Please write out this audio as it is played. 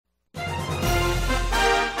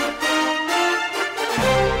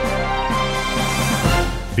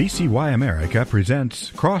VCY America presents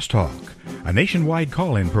Crosstalk, a nationwide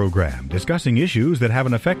call-in program discussing issues that have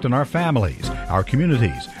an effect on our families, our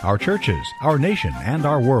communities, our churches, our nation, and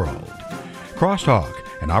our world. Crosstalk,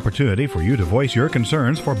 an opportunity for you to voice your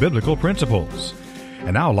concerns for biblical principles.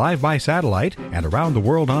 And now live by satellite and around the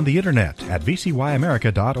world on the internet at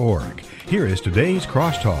vcyamerica.org. Here is today's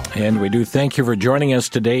Crosstalk. And we do thank you for joining us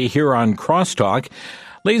today here on Crosstalk.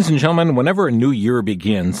 Ladies and gentlemen, whenever a new year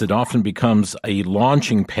begins, it often becomes a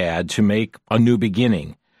launching pad to make a new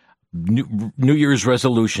beginning. New Year's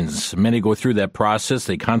resolutions. Many go through that process.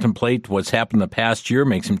 They contemplate what's happened the past year,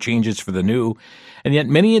 make some changes for the new. And yet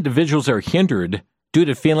many individuals are hindered due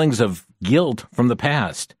to feelings of guilt from the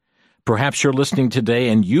past. Perhaps you're listening today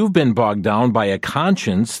and you've been bogged down by a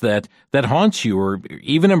conscience that haunts you or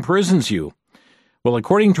even imprisons you. Well,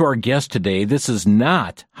 according to our guest today, this is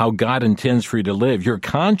not how God intends for you to live. Your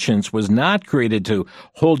conscience was not created to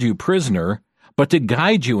hold you prisoner, but to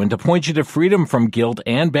guide you and to point you to freedom from guilt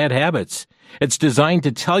and bad habits. It's designed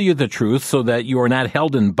to tell you the truth so that you are not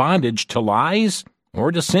held in bondage to lies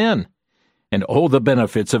or to sin. And oh, the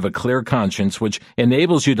benefits of a clear conscience, which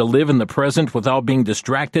enables you to live in the present without being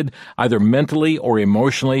distracted either mentally or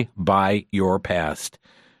emotionally by your past.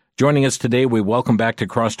 Joining us today, we welcome back to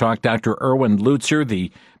Crosstalk Dr. Erwin Lutzer,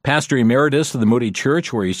 the pastor emeritus of the Moody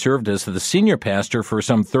Church, where he served as the senior pastor for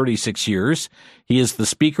some 36 years. He is the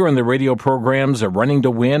speaker on the radio programs Running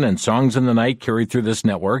to Win and Songs in the Night carried through this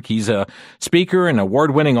network. He's a speaker and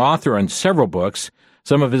award-winning author on several books.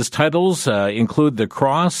 Some of his titles include The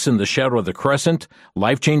Cross in the Shadow of the Crescent,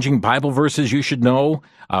 Life-Changing Bible Verses You Should Know,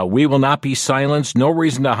 We Will Not Be Silenced, No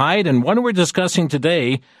Reason to Hide, and one we're discussing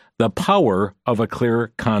today, The Power of a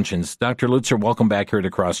Clear Conscience. Dr. Lutzer, welcome back here to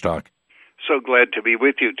Crosstalk. So glad to be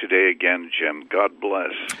with you today again, Jim. God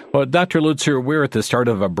bless. Well, Dr. Lutzer, we're at the start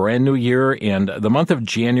of a brand new year, and the month of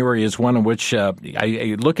January is one in which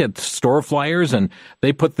I look at store flyers, and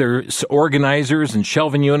they put their organizers and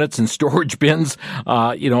shelving units and storage bins,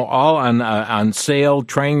 all on sale,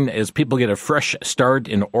 trying as people get a fresh start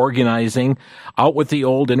in organizing, out with the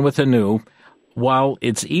old, in with the new. While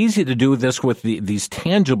it's easy to do this with these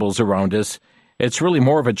tangibles around us, it's really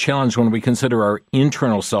more of a challenge when we consider our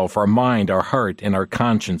internal self, our mind, our heart, and our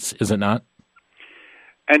conscience, is it not?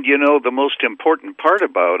 And you know, the most important part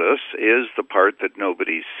about us is the part that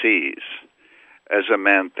nobody sees. As a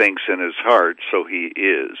man thinks in his heart, so he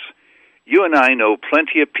is. You and I know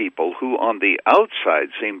plenty of people who on the outside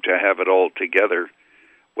seem to have it all together,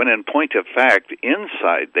 when in point of fact,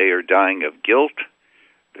 inside they are dying of guilt,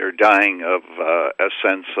 they're dying of a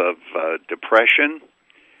sense of depression.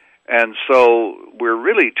 And so we're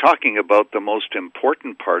really talking about the most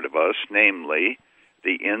important part of us, namely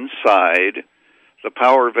the inside, the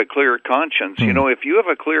power of a clear conscience. You know, if you have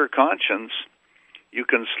a clear conscience, you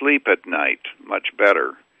can sleep at night much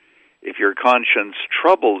better. If your conscience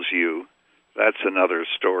troubles you, that's another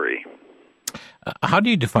story. How do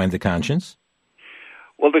you define the conscience?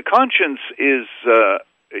 Well, the conscience is,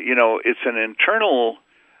 it's an internal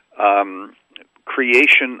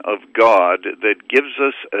creation of God that gives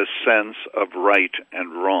us a sense of right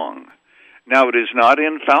and wrong. Now, it is not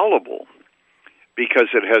infallible because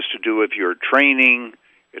it has to do with your training,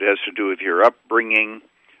 it has to do with your upbringing.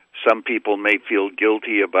 Some people may feel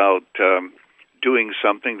guilty about doing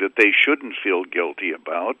something that they shouldn't feel guilty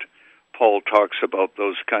about. Paul talks about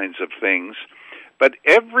those kinds of things. But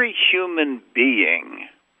every human being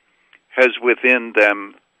has within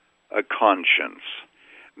them a conscience.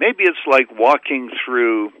 Maybe it's like walking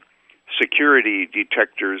through security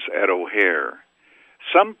detectors at O'Hare.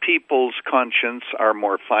 Some people's conscience are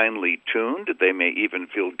more finely tuned. They may even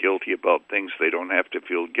feel guilty about things they don't have to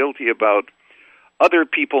feel guilty about. Other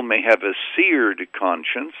people may have a seared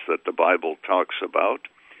conscience that the Bible talks about.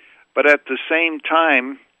 But at the same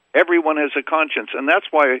time, everyone has a conscience. And that's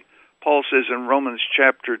why Paul says in Romans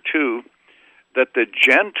chapter 2 that the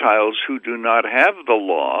Gentiles who do not have the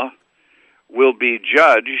law will be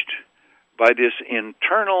judged by this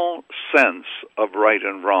internal sense of right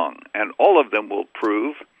and wrong. And all of them will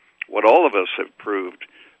prove what all of us have proved,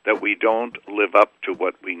 that we don't live up to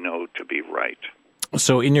what we know to be right.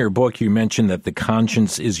 So in your book, you mentioned that the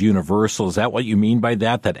conscience is universal. Is that what you mean by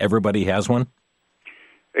that everybody has one?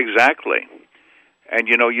 Exactly. And,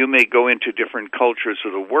 you may go into different cultures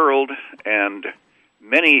of the world, and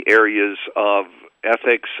many areas of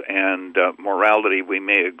ethics and morality we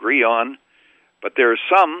may agree on, but there are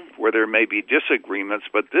some where there may be disagreements,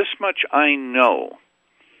 but this much I know.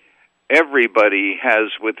 Everybody has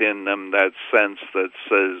within them that sense that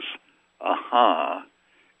says,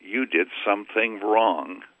 you did something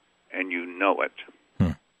wrong, and you know it.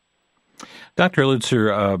 Dr.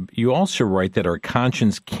 Lutzer, you also write that our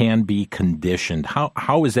conscience can be conditioned.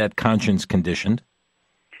 How is that conscience conditioned?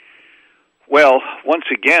 Well, once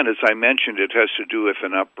again, as I mentioned, it has to do with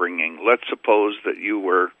an upbringing. Let's suppose that you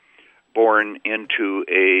were born into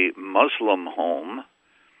a Muslim home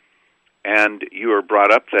and you were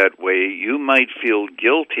brought up that way. You might feel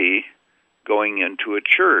guilty going into a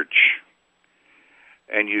church.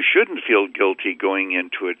 And you shouldn't feel guilty going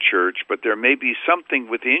into a church, but there may be something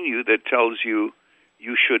within you that tells you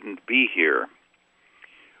you shouldn't be here.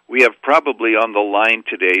 We have probably on the line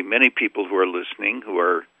today many people who are listening who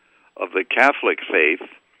are of the Catholic faith.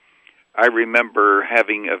 I remember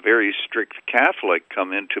having a very strict Catholic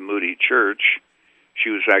come into Moody Church. She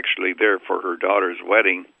was actually there for her daughter's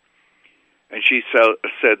wedding. And she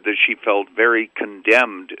said that she felt very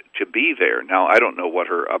condemned to be there. Now, I don't know what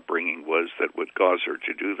her upbringing was that would cause her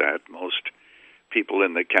to do that. Most people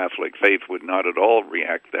in the Catholic faith would not at all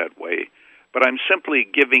react that way. But I'm simply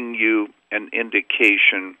giving you an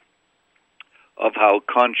indication of how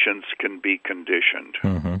conscience can be conditioned.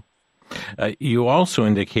 Mm-hmm. You also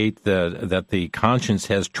indicate that the conscience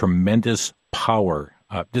has tremendous power.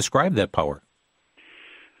 Describe that power.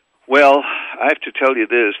 Well, I have to tell you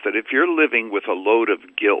this, that if you're living with a load of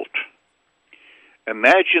guilt,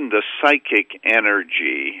 imagine the psychic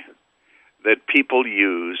energy that people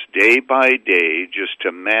use day by day just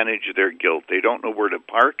to manage their guilt. They don't know where to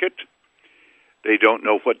park it. They don't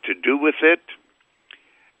know what to do with it.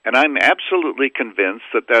 And I'm absolutely convinced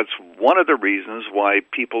that that's one of the reasons why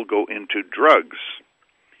people go into drugs.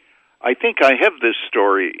 I think I have this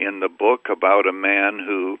story in the book about a man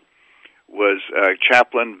who was a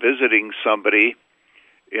chaplain visiting somebody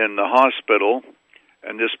in the hospital,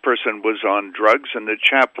 and this person was on drugs, and the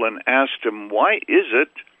chaplain asked him, "Why is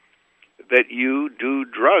it that you do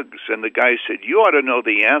drugs?" And the guy said, "You ought to know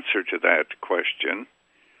the answer to that question.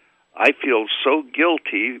 I feel so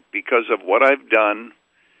guilty because of what I've done,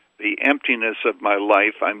 the emptiness of my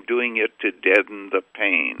life. I'm doing it to deaden the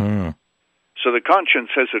pain." So the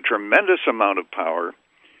conscience has a tremendous amount of power.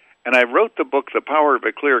 And I wrote the book, The Power of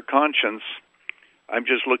a Clear Conscience. I'm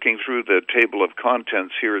just looking through the table of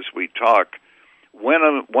contents here as we talk. One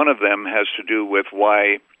of them has to do with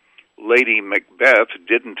why Lady Macbeth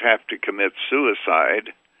didn't have to commit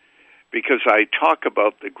suicide, because I talk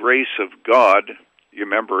about the grace of God. You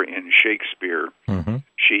remember in Shakespeare,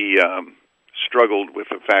 she struggled with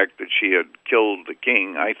the fact that she had killed the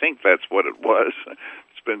king. I think that's what it was.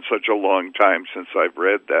 It's been such a long time since I've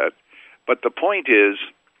read that. But the point is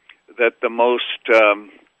that the most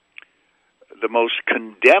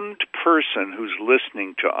condemned person who's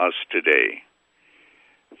listening to us today,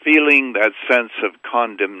 feeling that sense of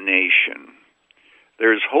condemnation,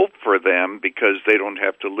 there's hope for them because they don't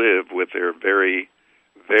have to live with their very,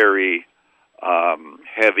 very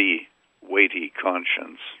heavy, weighty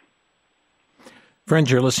conscience.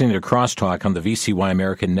 Friends, you're listening to Crosstalk on the VCY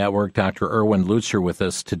American Network. Dr. Erwin Lutzer with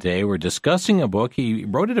us today. We're discussing a book. He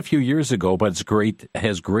wrote it a few years ago, but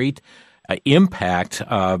has great impact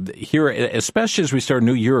here, especially as we start a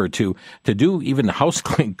new year, to do even house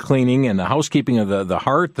cleaning and the housekeeping of the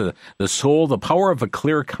heart, the soul, the power of a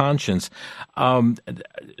clear conscience.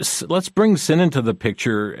 Let's bring sin into the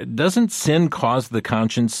picture. Doesn't sin cause the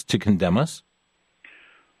conscience to condemn us?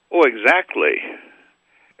 Oh, exactly.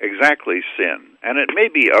 Exactly, sin. And it may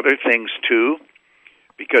be other things too,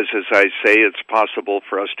 because as I say, it's possible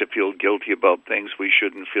for us to feel guilty about things we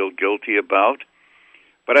shouldn't feel guilty about.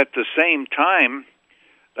 But at the same time,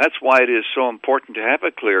 that's why it is so important to have a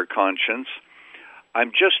clear conscience.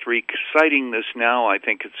 I'm just reciting this now. I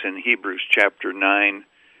think it's in Hebrews chapter 9,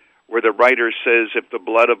 where the writer says, "If the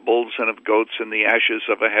blood of bulls and of goats and the ashes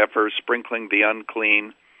of a heifer, sprinkling the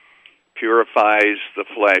unclean, purifies the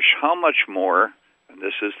flesh, how much more," and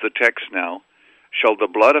this is the text now, "shall the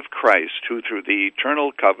blood of Christ, who through the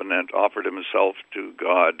eternal covenant offered himself to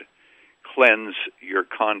God, cleanse your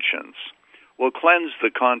conscience?" Well, cleanse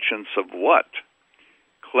the conscience of what?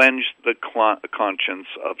 Cleanse the conscience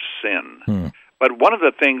of sin. But one of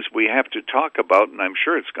the things we have to talk about, and I'm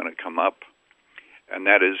sure it's going to come up, and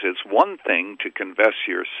that is, it's one thing to confess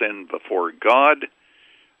your sin before God,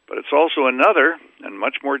 but it's also another, and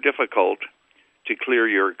much more difficult, to clear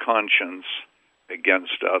your conscience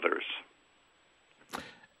against others.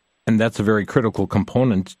 And that's a very critical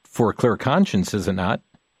component for a clear conscience, is it not?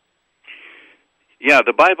 Yeah,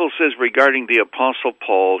 the Bible says regarding the Apostle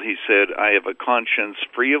Paul, he said, "I have a conscience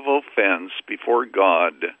free of offense before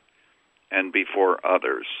God and before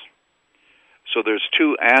others." So there's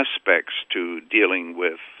two aspects to dealing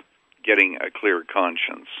with getting a clear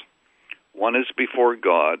conscience. One is before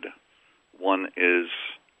God, one is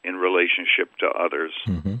in relationship to others.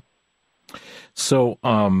 So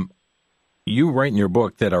you write in your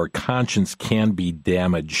book that our conscience can be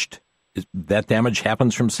damaged. That damage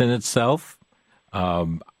happens from sin itself?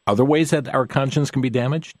 Other ways that our conscience can be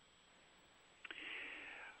damaged?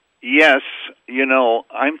 Yes.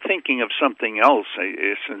 I'm thinking of something else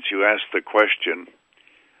since you asked the question.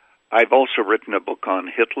 I've also written a book on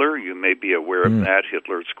Hitler. You may be aware of that,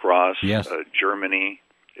 Hitler's Cross, yes. Germany.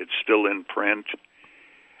 It's still in print.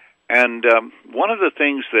 And one of the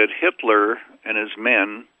things that Hitler and his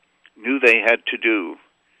men knew they had to do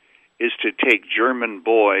is to take German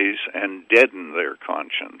boys and deaden their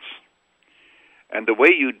conscience. And the way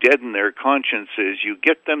you deaden their conscience is you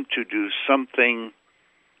get them to do something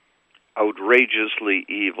outrageously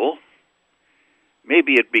evil.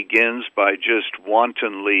 Maybe it begins by just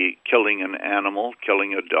wantonly killing an animal,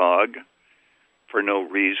 killing a dog, for no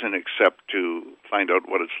reason except to find out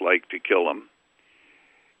what it's like to kill them.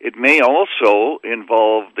 It may also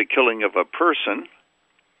involve the killing of a person.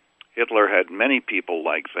 Hitler had many people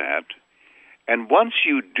like that. And once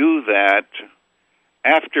you do that,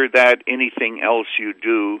 after that, anything else you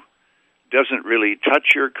do doesn't really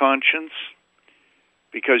touch your conscience,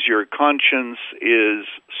 because your conscience is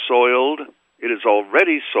soiled. It is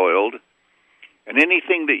already soiled. And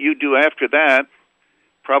anything that you do after that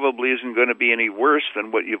probably isn't going to be any worse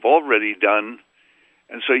than what you've already done.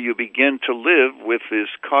 And so you begin to live with this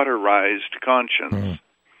cauterized conscience.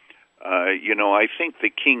 I think the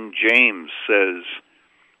King James says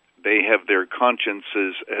they have their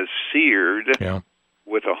consciences as seared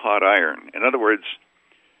with a hot iron. In other words,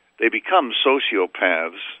 they become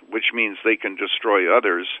sociopaths, which means they can destroy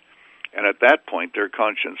others, and at that point their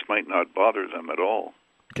conscience might not bother them at all.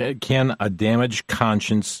 Can a damaged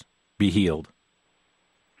conscience be healed?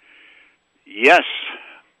 Yes,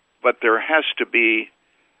 but there has to be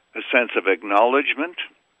a sense of acknowledgement.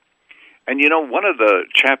 And one of the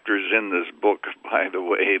chapters in this book, by the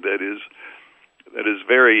way, that is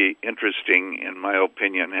very interesting, in my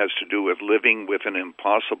opinion, has to do with living with an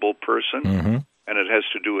impossible person, and it has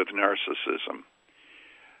to do with narcissism.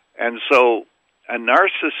 And so a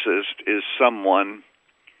narcissist is someone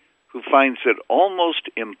who finds it almost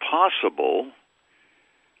impossible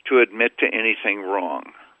to admit to anything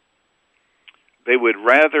wrong. They would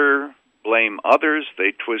rather blame others,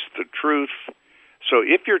 they twist the truth. So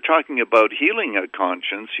if you're talking about healing a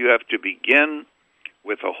conscience, you have to begin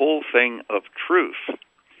with a whole thing of truth.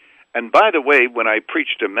 And by the way, when I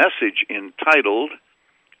preached a message entitled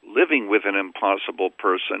Living with an Impossible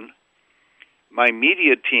Person, my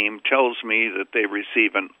media team tells me that they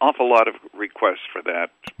receive an awful lot of requests for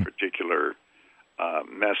that particular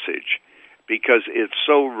message because it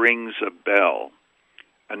so rings a bell.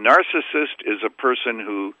 A narcissist is a person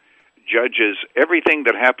who judges everything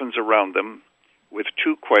that happens around them with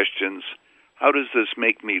two questions: how does this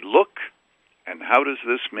make me look, and how does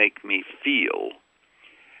this make me feel?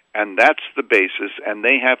 And that's the basis, and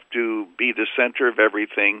they have to be the center of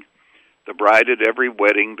everything, the bride at every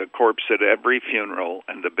wedding, the corpse at every funeral,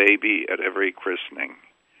 and the baby at every christening.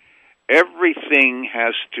 Everything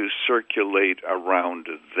has to circulate around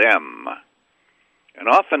them. And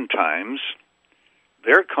oftentimes,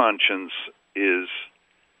 their conscience is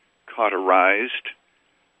cauterized,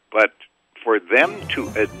 but for them to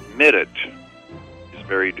admit it is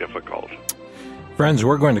very difficult. Friends,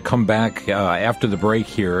 we're going to come back after the break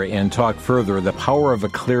here and talk further. The Power of a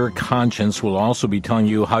Clear Conscience. Will also be telling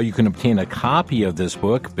you how you can obtain a copy of this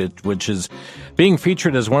book, which is being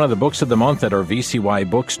featured as one of the books of the month at our VCY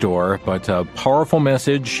bookstore. But a powerful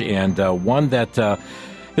message, and one that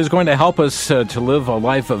is going to help us to live a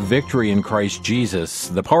life of victory in Christ Jesus.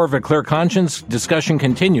 The Power of a Clear Conscience discussion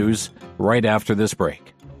continues right after this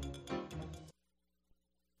break.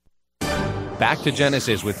 Back to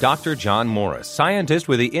Genesis with Dr. John Morris, scientist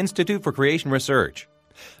with the Institute for Creation Research.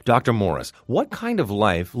 Dr. Morris, what kind of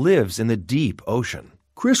life lives in the deep ocean?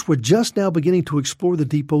 Chris, we're just now beginning to explore the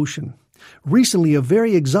deep ocean. Recently, a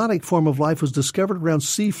very exotic form of life was discovered around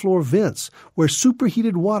seafloor vents, where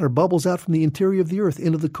superheated water bubbles out from the interior of the earth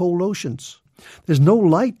into the cold oceans. There's no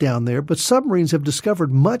light down there, but submarines have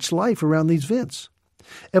discovered much life around these vents.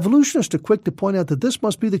 Evolutionists are quick to point out that this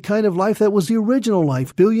must be the kind of life that was the original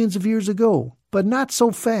life billions of years ago, but not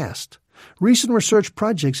so fast. Recent research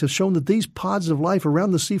projects have shown that these pods of life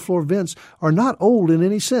around the seafloor vents are not old in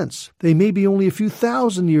any sense. They may be only a few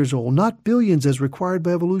thousand years old, not billions as required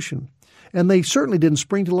by evolution. And they certainly didn't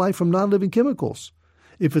spring to life from non-living chemicals.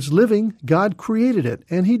 If it's living, God created it,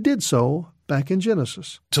 and He did so back in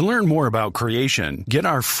Genesis. To learn more about creation, get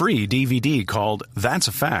our free DVD called That's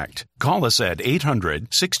a Fact. Call us at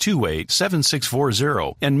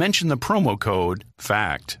 800-628-7640 and mention the promo code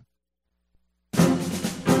FACT.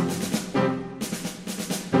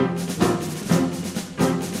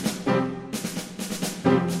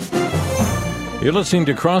 You're listening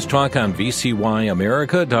to Crosstalk on VCY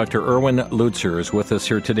America. Dr. Erwin Lutzer is with us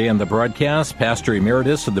here today on the broadcast, Pastor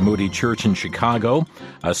Emeritus of the Moody Church in Chicago,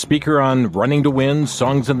 a speaker on Running to Win,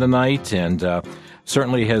 Songs of the Night, and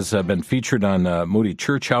certainly has been featured on Moody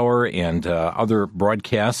Church Hour and other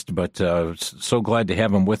broadcasts, but so glad to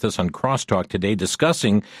have him with us on Crosstalk today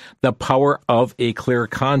discussing the power of a clear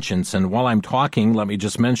conscience. And while I'm talking, let me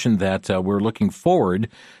just mention that we're looking forward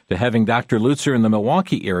to having Dr. Lutzer in the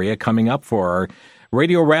Milwaukee area coming up for our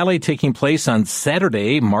radio rally taking place on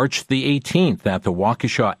Saturday, March the 18th at the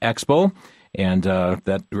Waukesha Expo. And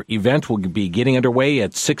that event will be getting underway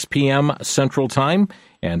at 6 p.m. Central Time.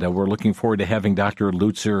 And we're looking forward to having Dr.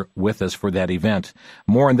 Lutzer with us for that event.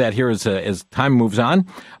 More on that here as time moves on.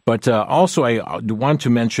 But also I want to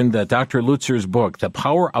mention that Dr. Lutzer's book, The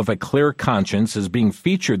Power of a Clear Conscience, is being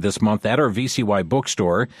featured this month at our VCY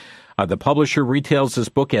bookstore. The publisher retails this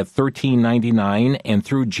book at $13.99, and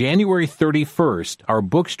through January 31st, our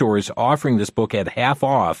bookstore is offering this book at half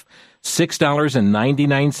off,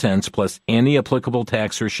 $6.99 plus any applicable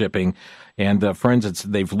tax or shipping. And friends,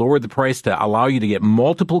 they've lowered the price to allow you to get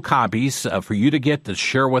multiple copies for you to get to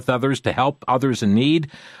share with others, to help others in need,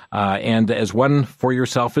 and as one for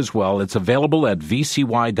yourself as well. It's available at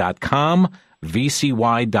vcy.com,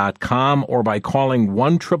 vcy.com, or by calling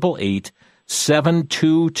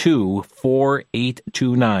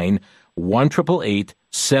 1-888-722-4829,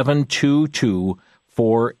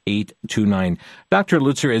 1-888-722-4829. Dr.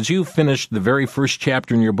 Lutzer, as you finish the very first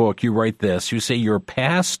chapter in your book, you write this. You say, your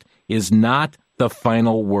past is not the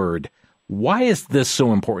final word. Why is this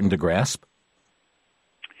so important to grasp?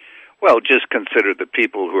 Well, just consider the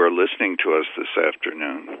people who are listening to us this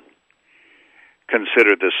afternoon.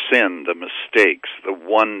 Consider the sin, the mistakes, the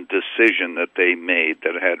one decision that they made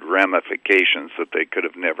that had ramifications that they could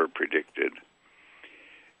have never predicted.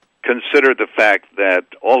 Consider the fact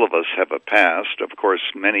that all of us have a past. Of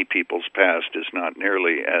course, many people's past is not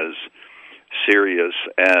nearly as serious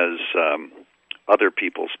as other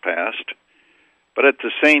people's past. But at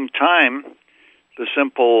the same time, the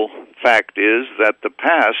simple fact is that the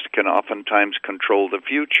past can oftentimes control the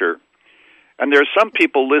future. And there are some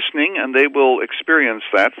people listening, and they will experience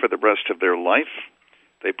that for the rest of their life.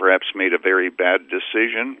 They perhaps made a very bad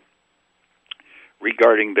decision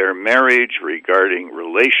regarding their marriage, regarding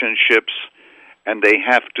relationships, and they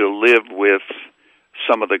have to live with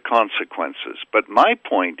some of the consequences. But my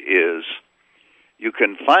point is, you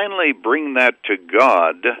can finally bring that to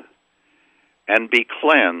God and be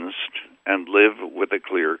cleansed and live with a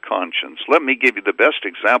clear conscience. Let me give you the best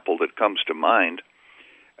example that comes to mind,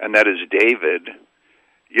 and that is David.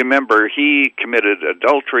 You remember, he committed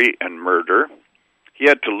adultery and murder. He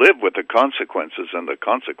had to live with the consequences, and the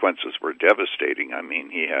consequences were devastating. I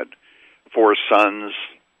mean, he had 4 sons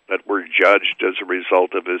that were judged as a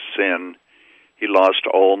result of his sin. He lost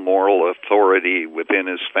all moral authority within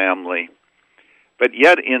his family. But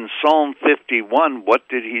yet in Psalm 51, what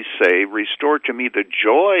did he say? Restore to me the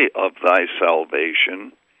joy of thy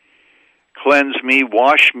salvation. Cleanse me,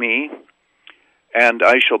 wash me, and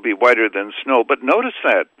I shall be whiter than snow. But notice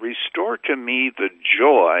that, restore to me the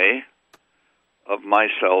joy of my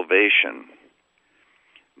salvation.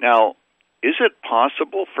 Now, is it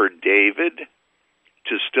possible for David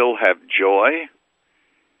to still have joy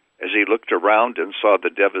as he looked around and saw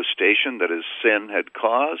the devastation that his sin had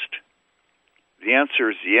caused? The answer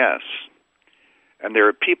is yes. And there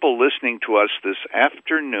are people listening to us this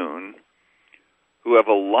afternoon who have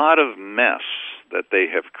a lot of mess that they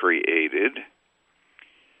have created.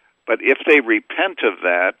 But if they repent of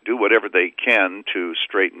that, do whatever they can to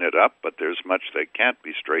straighten it up, but there's much that can't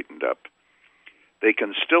be straightened up, they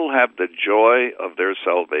can still have the joy of their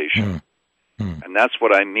salvation. And that's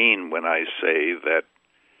what I mean when I say that,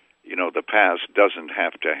 you know, the past doesn't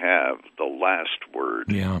have to have the last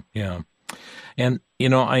word. Yeah. And, you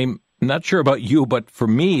know, I'm not sure about you, but for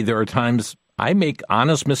me, there are times I make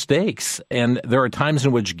honest mistakes, and there are times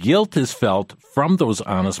in which guilt is felt from those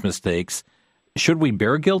honest mistakes. Should we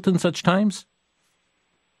bear guilt in such times?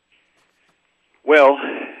 Well,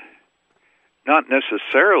 not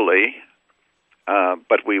necessarily,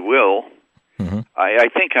 but we will. I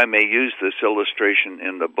think I may use this illustration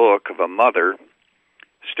in the book of a mother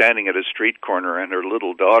standing at a street corner, and her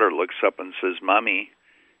little daughter looks up and says, "Mommy,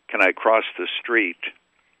 can I cross the street?"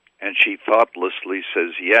 And she thoughtlessly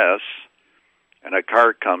says yes, and a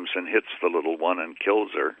car comes and hits the little one and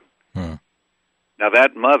kills her. Now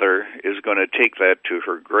that mother is going to take that to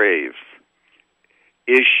her grave.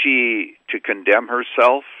 Is she to condemn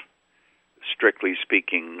herself? Strictly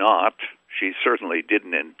speaking, not. She certainly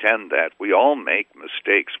didn't intend that. We all make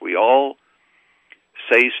mistakes. We all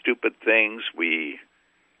say stupid things. We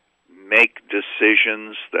make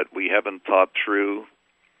decisions that we haven't thought through,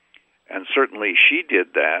 and certainly she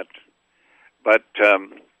did that. But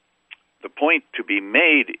the point to be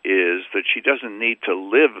made is that she doesn't need to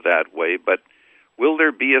live that way, but will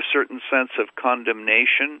there be a certain sense of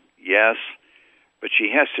condemnation? Yes, but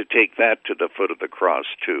she has to take that to the foot of the cross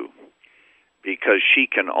too, because she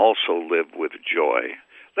can also live with joy.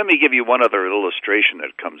 Let me give you one other illustration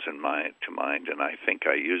that comes to mind, and I think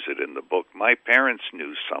I use it in the book. My parents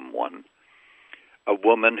knew someone, a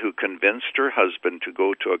woman who convinced her husband to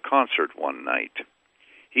go to a concert one night.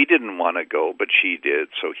 He didn't want to go, but she did,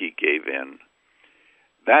 so he gave in.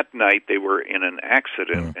 That night they were in an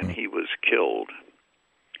accident, and he was killed.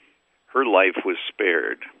 Her life was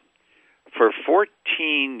spared. For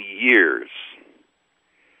 14 years,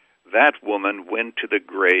 that woman went to the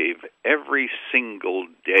grave every single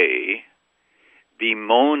day,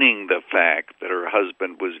 bemoaning the fact that her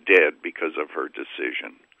husband was dead because of her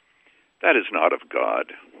decision. That is not of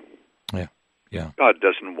God. Yeah. God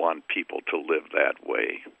doesn't want people to live that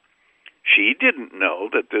way. She didn't know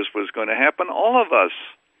that this was going to happen. All of us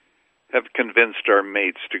have convinced our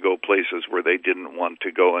mates to go places where they didn't want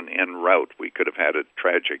to go, and en route we could have had a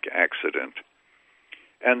tragic accident.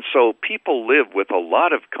 And so people live with a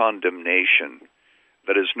lot of condemnation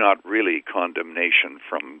that is not really condemnation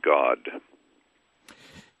from God.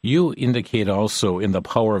 You indicate also in The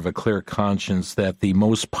Power of a Clear Conscience that the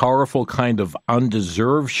most powerful kind of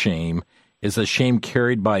undeserved shame is a shame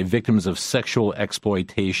carried by victims of sexual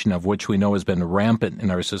exploitation, of which we know has been rampant in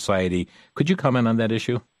our society. Could you comment on that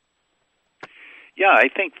issue? Yeah, I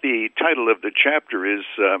think the title of the chapter is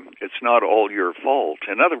It's Not All Your Fault.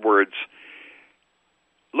 In other words,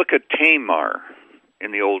 look at Tamar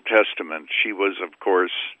in the Old Testament. She was, of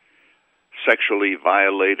course, sexually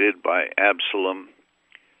violated by Absalom.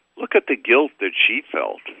 Look at the guilt that she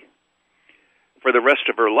felt for the rest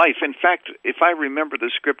of her life. In fact, if I remember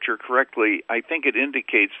the scripture correctly, I think it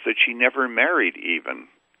indicates that she never married even.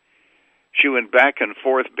 She went back and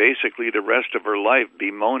forth basically the rest of her life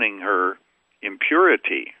bemoaning her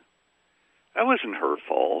impurity. That wasn't her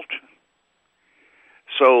fault.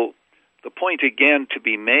 So the point again to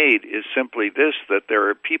be made is simply this, that there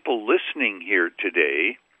are people listening here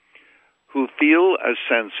today who feel a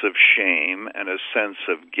sense of shame and a sense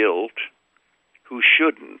of guilt who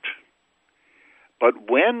shouldn't.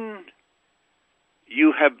 But when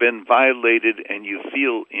you have been violated and you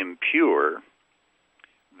feel impure,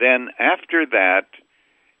 then after that,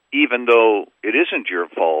 even though it isn't your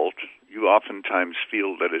fault, you oftentimes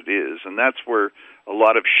feel that it is. And that's where a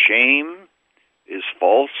lot of shame is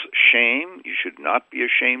false shame. You should not be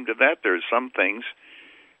ashamed of that. There are some things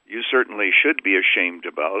you certainly should be ashamed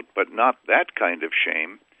about, but not that kind of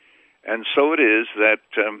shame. And so it is that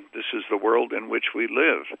this is the world in which we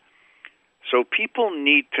live. So people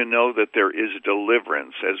need to know that there is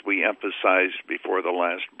deliverance, as we emphasized before the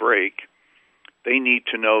last break. They need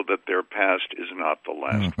to know that their past is not the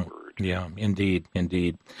last word. Yeah, indeed.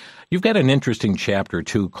 You've got an interesting chapter,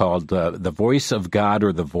 too, called The Voice of God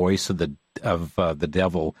or the Voice of the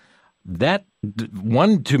Devil. That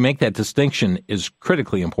one, to make that distinction, is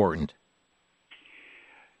critically important.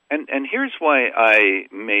 And here's why I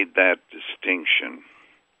made that distinction.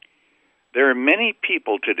 There are many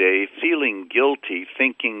people today feeling guilty,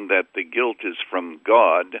 thinking that the guilt is from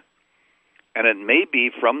God, and it may be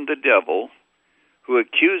from the devil, who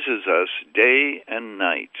accuses us day and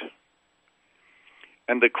night.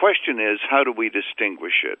 And the question is, how do we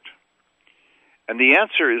distinguish it? And the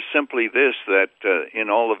answer is simply this, that in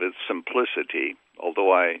all of its simplicity,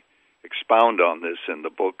 although I expound on this in the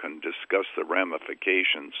book and discuss the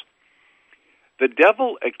ramifications, the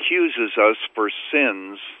devil accuses us for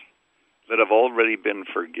sins that have already been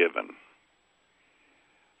forgiven.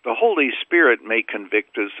 The Holy Spirit may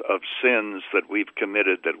convict us of sins that we've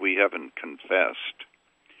committed that we haven't confessed.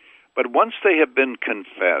 But once they have been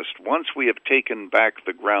confessed, once we have taken back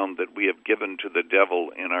the ground that we have given to the devil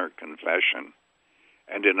in our confession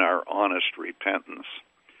and in our honest repentance,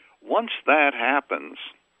 once that happens,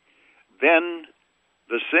 then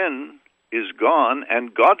the sin is gone,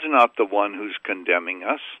 and God's not the one who's condemning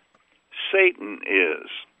us. Satan is.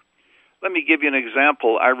 Let me give you an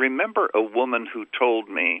example. I remember a woman who told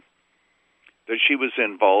me that she was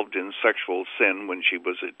involved in sexual sin when she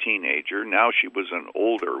was a teenager. Now she was an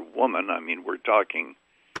older woman. I mean, we're talking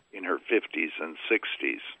in her 50s and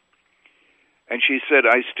 60s. And she said,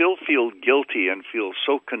 I still feel guilty and feel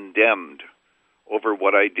so condemned over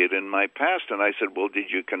what I did in my past. And I said, well,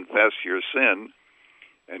 did you confess your sin?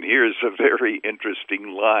 And here's a very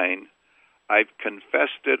interesting line. I've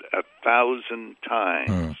confessed it 1,000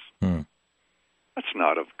 times. That's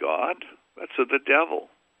not of God. That's of the devil.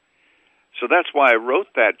 So that's why I wrote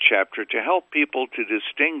that chapter, to help people to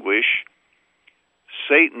distinguish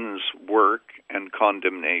Satan's work and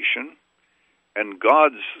condemnation and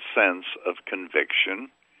God's sense of conviction.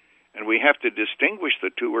 And we have to distinguish the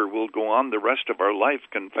two, or we'll go on the rest of our life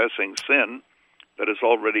confessing sin that has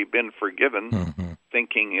already been forgiven,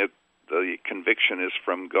 thinking the conviction is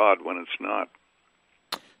from God when it's not.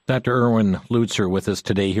 Dr. Erwin Lutzer with us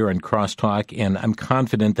today here on Crosstalk, and I'm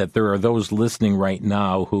confident that there are those listening right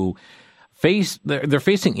now who they're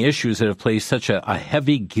facing issues that have placed such a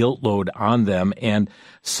heavy guilt load on them, and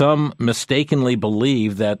some mistakenly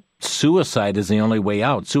believe that suicide is the only way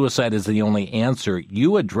out. Suicide is the only answer.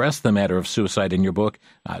 You address the matter of suicide in your book.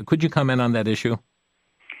 Could you comment on that issue?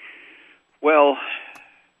 Well,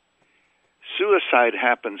 suicide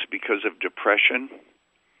happens because of depression.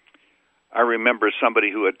 I remember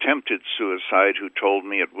somebody who attempted suicide who told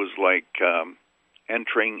me it was like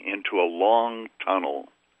entering into a long tunnel,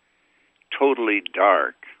 totally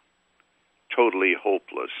dark, totally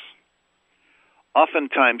hopeless.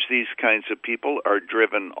 Oftentimes these kinds of people are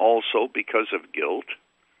driven also because of guilt,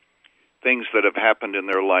 things that have happened in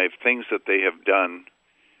their life, things that they have done.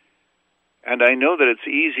 And I know that it's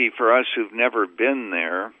easy for us who've never been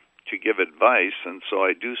there to give advice, and so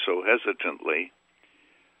I do so hesitantly.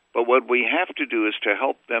 But what we have to do is to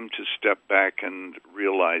help them to step back and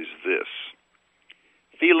realize this.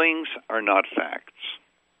 Feelings are not facts.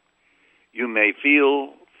 You may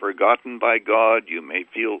feel forgotten by God, you may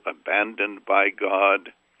feel abandoned by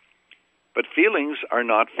God, but feelings are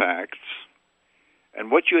not facts. And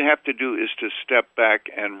what you have to do is to step back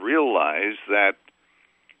and realize that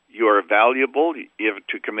you are valuable. If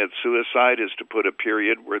to commit suicide is to put a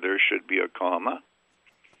period where there should be a comma.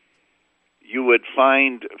 You would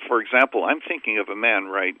find, for example, I'm thinking of a man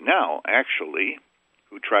right now, actually,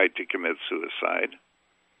 who tried to commit suicide.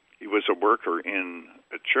 He was a worker in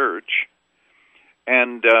a church,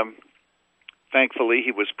 and thankfully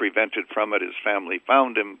he was prevented from it. His family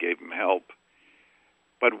found him, gave him help.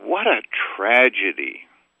 But what a tragedy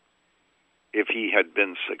if he had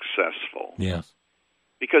been successful. Yes.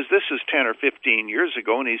 Because this is 10 or 15 years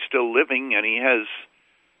ago, and he's still living, and he has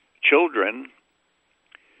children.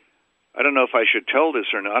 I don't know if I should tell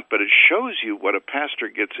this or not, but it shows you what a pastor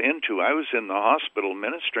gets into. I was in the hospital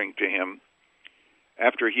ministering to him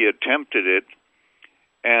after he attempted it,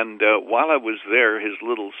 and while I was there, his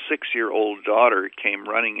little 6-year-old daughter came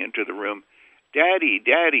running into the room. Daddy,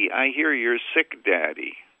 Daddy, I hear you're sick,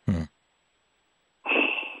 Daddy. Oh,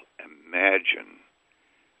 imagine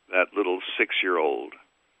that little 6-year-old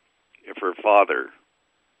if her father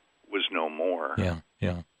was no more. Yeah.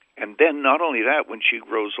 And then not only that, when she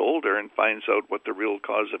grows older and finds out what the real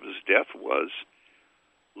cause of his death was,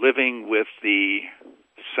 living with the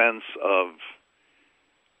sense of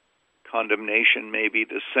condemnation, maybe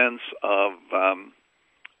the sense of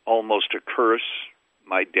almost a curse.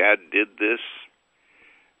 My dad did this.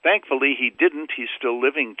 Thankfully, he didn't. He's still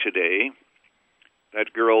living today.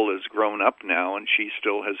 That girl is grown up now, and she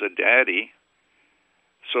still has a daddy.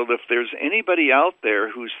 So if there's anybody out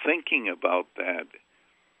there who's thinking about that,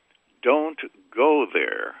 don't go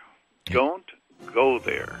there. Don't go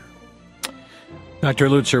there. Dr.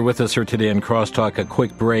 Lutzer with us here today in Crosstalk. A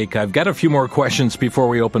quick break. I've got a few more questions before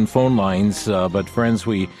we open phone lines, but friends,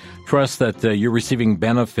 we trust that you're receiving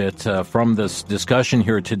benefit from this discussion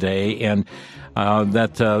here today, and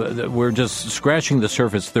that we're just scratching the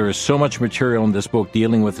surface. There is so much material in this book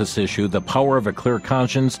dealing with this issue, The Power of a Clear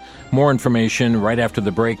Conscience. More information right after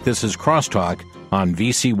the break. This is Crosstalk on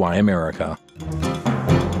VCY America.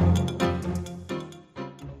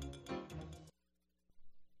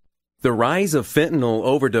 The rise of fentanyl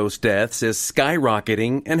overdose deaths is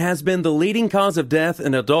skyrocketing and has been the leading cause of death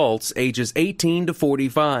in adults ages 18 to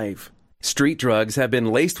 45. Street drugs have been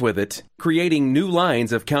laced with it, creating new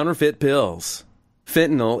lines of counterfeit pills.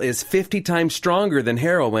 Fentanyl is 50 times stronger than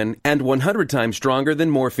heroin and 100 times stronger than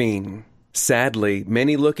morphine. Sadly,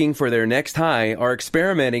 many looking for their next high are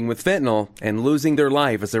experimenting with fentanyl and losing their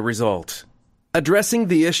life as a result. Addressing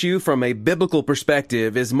the issue from a biblical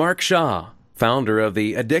perspective is Mark Shaw, founder of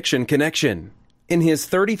the Addiction Connection. In his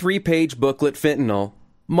 33-page booklet, Fentanyl,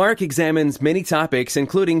 Mark examines many topics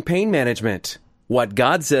including pain management, what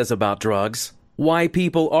God says about drugs, why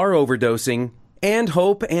people are overdosing, and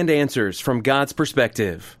hope and answers from God's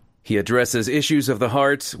perspective. He addresses issues of the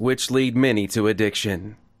heart which lead many to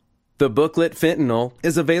addiction. The booklet, Fentanyl,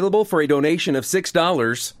 is available for a donation of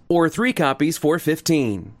 $6 or 3 copies for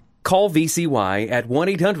 $15. Call VCY at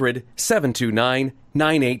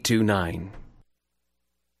 1-800-729-9829.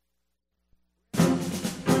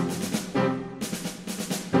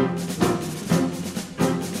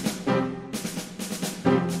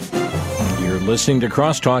 listening to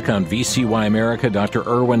Crosstalk on VCY America. Dr.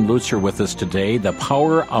 Erwin Lutzer with us today, The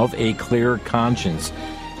Power of a Clear Conscience.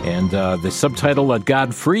 And the subtitle, Let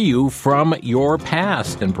God Free You from Your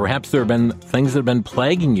Past. And perhaps there have been things that have been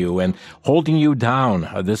plaguing you and holding you down.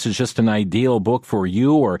 This is just an ideal book for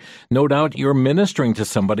you, or no doubt you're ministering to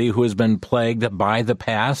somebody who has been plagued by the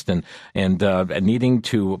past and needing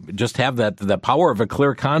to just have the power of a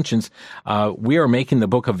clear conscience. We are making the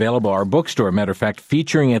book available. Our bookstore, matter of fact,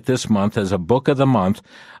 featuring it this month as a book of the month.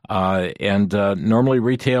 And normally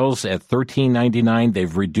retails at $13.99.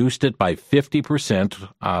 They've reduced it by 50%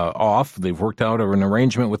 off. They've worked out an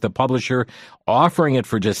arrangement with the publisher, offering it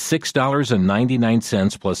for just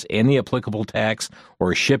 $6.99 plus any applicable tax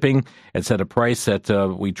or shipping. It's at a price that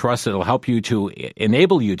we trust it'll help you to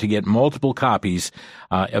enable you to get multiple copies.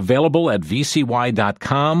 Available at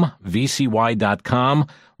vcy.com, vcy.com,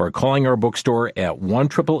 or calling our bookstore at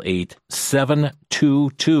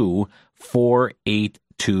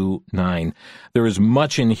 1-888-722-4829. There is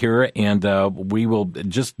much in here, and we will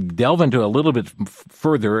just delve into a little bit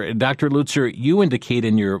further. Dr. Lutzer, you indicate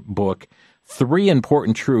in your book 3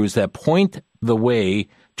 important truths that point the way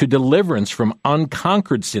to deliverance from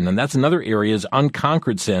unconquered sin, and that's another area is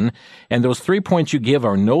unconquered sin. And those 3 points you give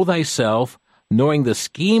are know thyself, knowing the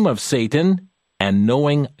scheme of Satan, and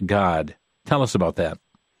knowing God. Tell us about that.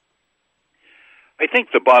 I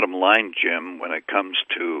think the bottom line, Jim, when it comes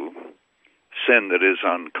to sin that is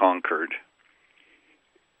unconquered,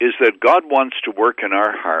 is that God wants to work in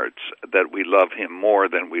our hearts that we love Him more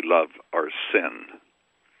than we love our sin.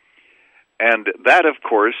 And that, of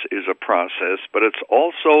course, is a process, but it's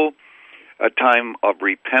also a time of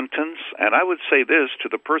repentance. And I would say this to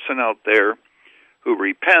the person out there who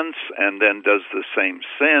repents and then does the same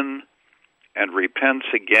sin and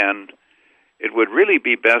repents again. It would really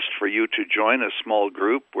be best for you to join a small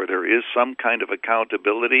group where there is some kind of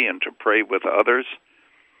accountability and to pray with others,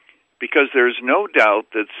 because there's no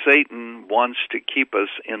doubt that Satan wants to keep us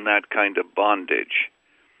in that kind of bondage.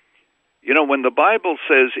 You know, when the Bible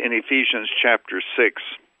says in Ephesians chapter 6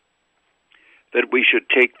 that we should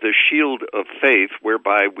take the shield of faith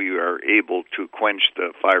whereby we are able to quench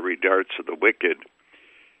the fiery darts of the wicked,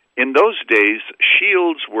 in those days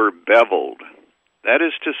shields were beveled. That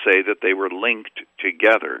is to say that they were linked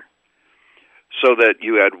together, so that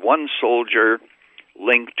you had one soldier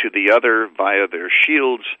linked to the other via their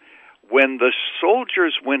shields. When the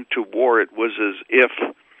soldiers went to war, it was as if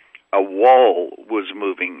a wall was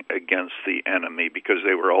moving against the enemy because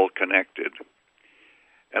they were all connected.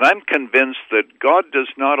 And I'm convinced that God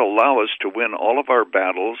does not allow us to win all of our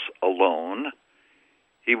battles alone.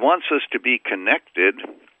 He wants us to be connected.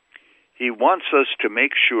 He wants us to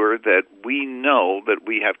make sure that we know that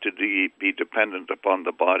we have to be dependent upon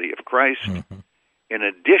the body of Christ, in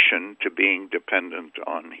addition to being dependent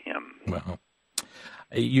on Him. Well,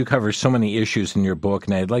 you cover so many issues in your book,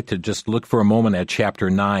 and I'd like to just look for a moment at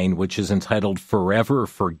Chapter 9, which is entitled Forever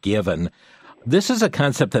Forgiven. This is a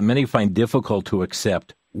concept that many find difficult to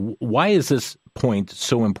accept. Why is this point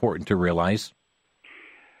so important to realize?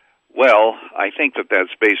 Well, I think that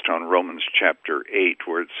that's based on Romans chapter 8,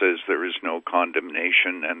 where it says there is no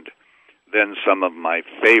condemnation, and then some of my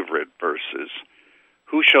favorite verses.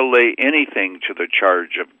 Who shall lay anything to the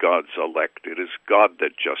charge of God's elect? It is God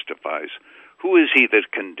that justifies. Who is he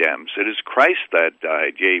that condemns? It is Christ that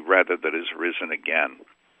died, yea, rather that is risen again.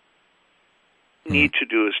 What we need to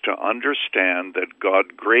do is to understand that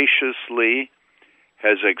God graciously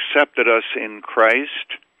has accepted us in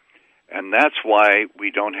Christ, and that's why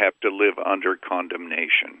we don't have to live under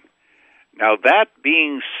condemnation. Now, that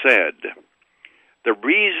being said, the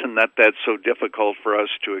reason that that's so difficult for us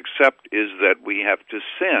to accept is that we have to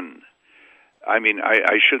sin. I mean,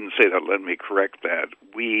 I shouldn't say that. Let me correct that.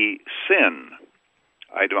 We sin.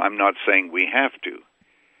 I'm not saying we have to.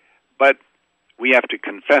 But we have to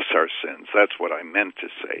confess our sins. That's what I meant to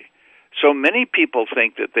say. So many people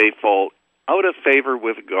think that they fall out of favor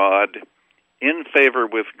with God, in favor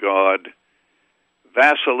with God,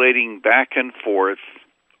 vacillating back and forth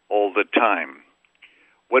all the time.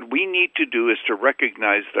 What we need to do is to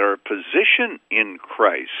recognize that our position in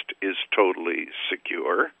Christ is totally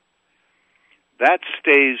secure. That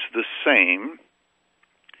stays the same.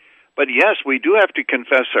 But yes, we do have to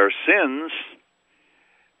confess our sins,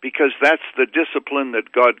 because that's the discipline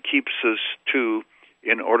that God keeps us to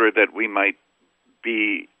in order that we might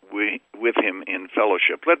be with Him in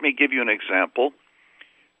fellowship. Let me give you an example.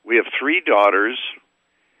 We have 3 daughters,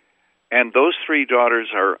 and those 3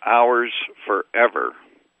 daughters are ours forever.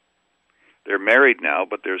 They're married now,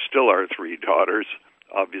 but they're still our 3 daughters,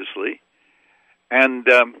 obviously. And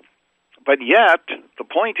but yet, the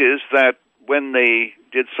point is that when they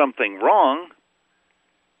did something wrong,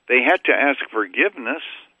 They had to ask forgiveness,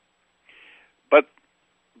 but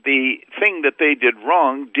the thing that they did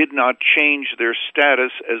wrong did not change their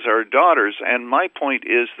status as our daughters. And my point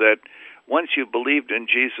is that once you believed in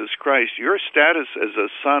Jesus Christ, your status as a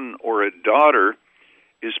son or a daughter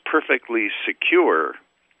is perfectly secure.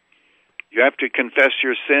 You have to confess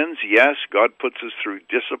your sins. Yes, God puts us through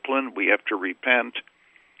discipline. We have to repent.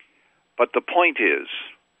 But the point is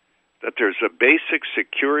that there's a basic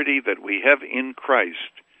security that we have in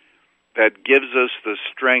Christ that gives us the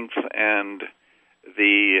strength and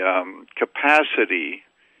the capacity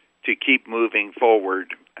to keep moving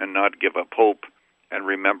forward and not give up hope and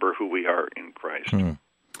remember who we are in Christ.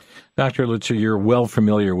 Dr. Lutzer, you're well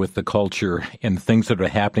familiar with the culture and things that are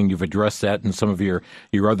happening. You've addressed that in some of your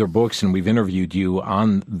other books, and we've interviewed you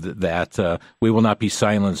on that. We will not be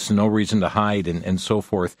silenced, no reason to hide, and so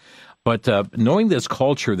forth. But knowing this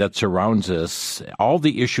culture that surrounds us, all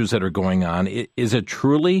the issues that are going on, is it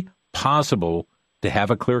truly possible to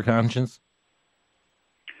have a clear conscience?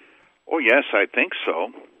 Oh, yes, I think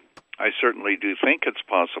so. I certainly do think it's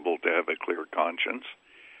possible to have a clear conscience.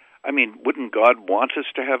 I mean, wouldn't God want us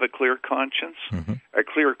to have a clear conscience? Mm-hmm. A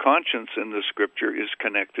clear conscience in the Scripture is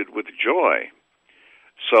connected with joy.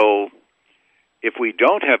 So if we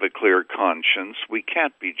don't have a clear conscience, we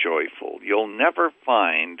can't be joyful. You'll never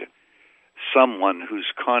find someone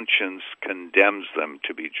whose conscience condemns them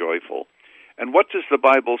to be joyful. And what does the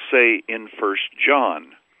Bible say in 1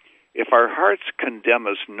 John? If our hearts condemn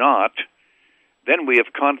us not, then we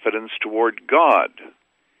have confidence toward God.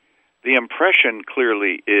 The impression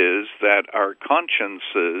clearly is that our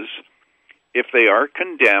consciences, if they are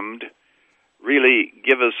condemned, really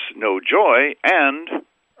give us no joy, and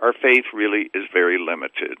our faith really is very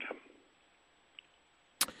limited.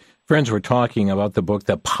 Friends, we're talking about the book,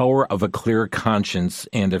 The Power of a Clear Conscience,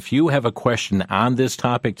 and if you have a question on this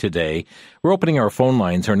topic today, we're opening our phone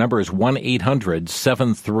lines. Our number is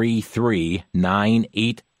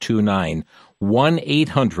 1-800-733-9829.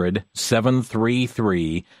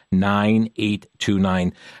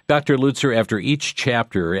 1-800-733-9829. Dr. Lutzer, after each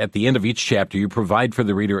chapter, at the end of each chapter, you provide for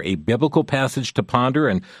the reader a biblical passage to ponder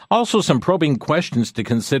and also some probing questions to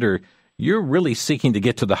consider. You're really seeking to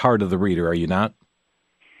get to the heart of the reader, are you not?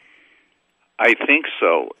 I think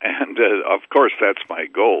so, and of course that's my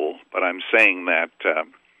goal, but I'm saying that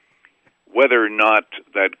whether or not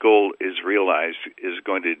that goal is realized is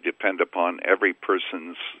going to depend upon every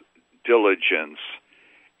person's diligence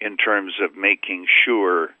in terms of making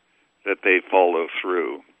sure that they follow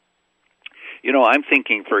through. You know, I'm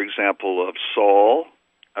thinking, for example, of Saul.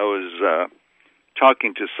 I was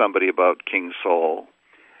talking to somebody about King Saul,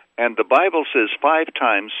 and the Bible says 5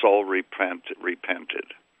 times Saul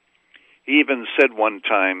repented. He even said one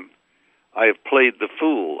time, I have played the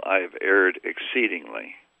fool, I have erred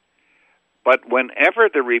exceedingly. But whenever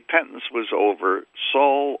the repentance was over,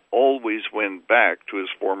 Saul always went back to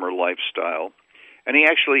his former lifestyle, and he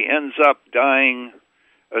actually ends up dying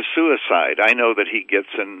a suicide. I know that he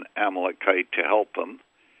gets an Amalekite to help him.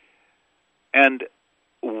 And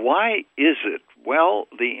why is it? Well,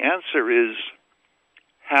 the answer is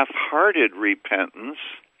half-hearted repentance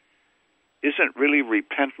isn't really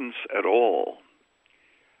repentance at all.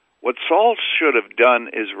 What Saul should have done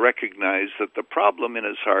is recognize that the problem in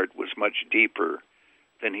his heart was much deeper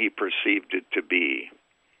than he perceived it to be.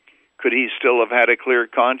 Could he still have had a clear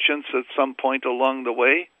conscience at some point along the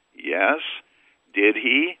way? Yes. Did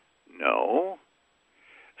he? No.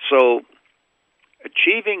 So,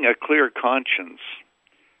 achieving a clear conscience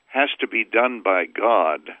has to be done by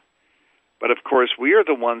God. But of course, we are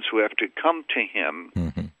the ones who have to come to Him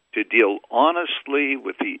to deal honestly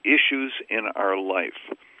with the issues in our life.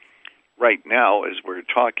 Right now, as we're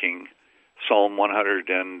talking, Psalm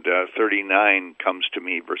 139 comes to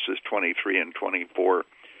me, verses 23 and 24.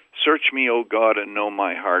 Search me, O God, and know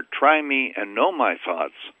my heart. Try me and know my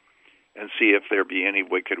thoughts, and see if there be any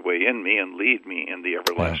wicked way in me, and lead me in the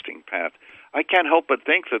everlasting path. I can't help but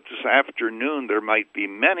think that this afternoon there might be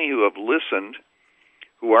many who have listened,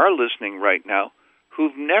 who are listening right now,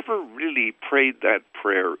 who've never really prayed that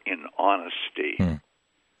prayer in honesty,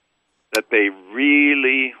 that they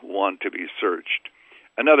really want to be searched.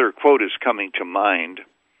 Another quote is coming to mind.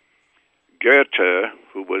 Goethe,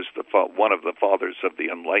 who was one of the fathers of the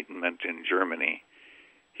Enlightenment in Germany,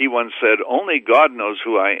 he once said, "Only God knows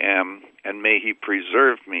who I am, and may He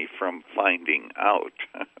preserve me from finding out."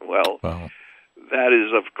 Well, that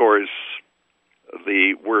is, of course,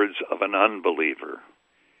 the words of an unbeliever.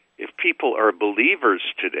 If people are believers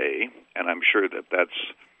today, and I'm sure that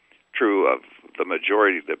that's true of the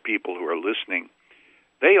majority of the people who are listening,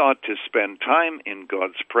 they ought to spend time in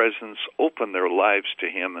God's presence, open their lives to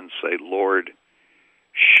Him, and say, Lord,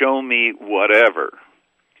 show me whatever.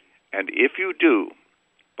 And if you do,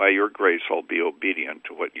 by your grace, I'll be obedient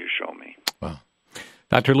to what you show me. Well,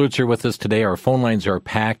 Dr. Lutzer with us today. Our phone lines are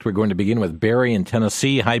packed. We're going to begin with Barry in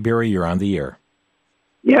Tennessee. Hi, Barry. You're on the air.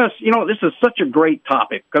 Yes, this is such a great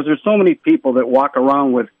topic because there's so many people that walk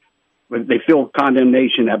around with they feel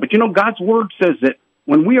condemnation. But, God's Word says that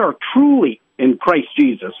when we are truly in Christ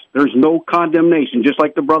Jesus, there's no condemnation, just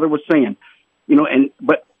like the brother was saying.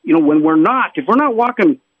 But when we're not, if we're not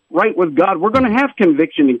walking right with God, we're going to have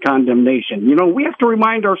conviction and condemnation. We have to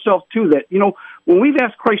remind ourselves, too, that, when we've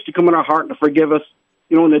asked Christ to come in our heart and to forgive us,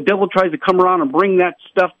 when the devil tries to come around and bring that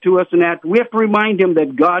stuff to us and that, we have to remind him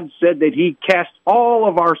that God said that he cast all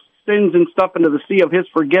of our sins and stuff into the sea of his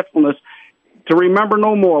forgetfulness to remember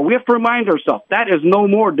no more. We have to remind ourselves, that is no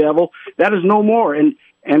more, devil. That is no more. And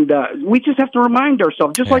we just have to remind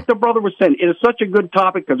ourselves, just like the brother was saying, it is such a good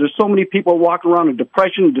topic because there's so many people walking around in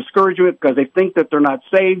depression and discouragement because they think that they're not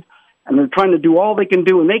saved, and they're trying to do all they can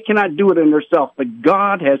do, and they cannot do it in themselves. But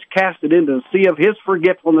God has cast it into the sea of his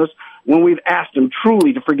forgetfulness when we've asked him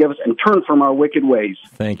truly to forgive us and turn from our wicked ways.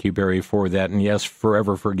 Thank you, Barry, for that. And yes,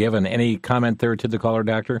 forever forgiven. Any comment there to the caller,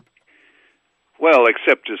 Doctor? Well,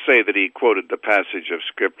 except to say that he quoted the passage of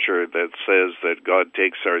Scripture that says that God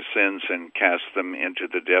takes our sins and casts them into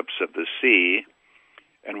the depths of the sea.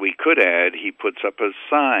 And we could add, he puts up a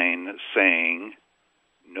sign saying,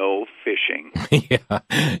 no fishing. Yeah,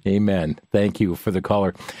 amen. Thank you for the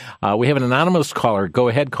caller. We have an anonymous caller. Go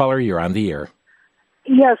ahead, caller. You're on the air.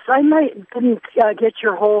 Yes, I didn't get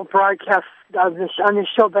your whole broadcast on this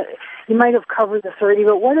show, but you might have covered the 30.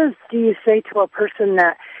 But what do you say to a person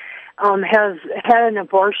that has had an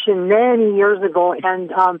abortion many years ago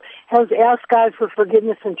and has asked God for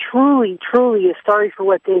forgiveness and truly is sorry for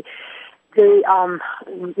what they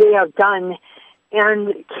have done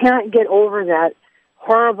and can't get over that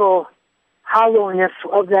horrible hollowness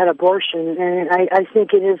of that abortion? And I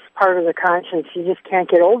think it is part of the conscience. You just can't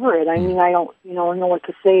get over it. I mean, I don't know what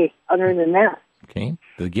to say other than that. Okay.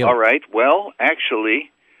 The guilt. All right. Well,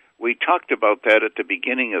 actually, we talked about that at the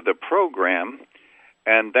beginning of the program.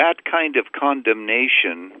 And that kind of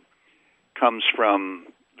condemnation comes from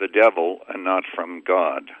the devil and not from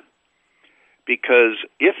God. Because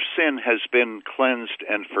if sin has been cleansed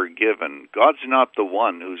and forgiven, God's not the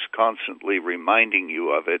one who's constantly reminding you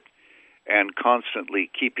of it and constantly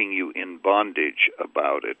keeping you in bondage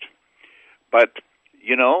about it. But,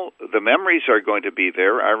 the memories are going to be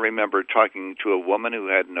there. I remember talking to a woman who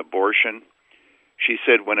had an abortion. She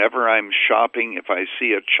said, whenever I'm shopping, if I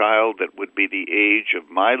see a child that would be the age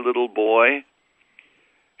of my little boy,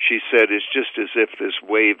 she said, it's just as if this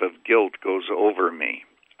wave of guilt goes over me.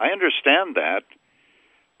 I understand that,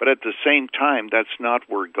 but at the same time, that's not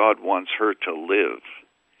where God wants her to live.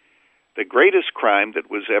 The greatest crime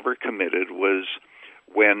that was ever committed was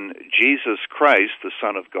when Jesus Christ, the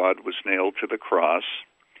Son of God, was nailed to the cross,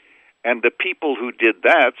 and the people who did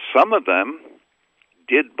that, some of them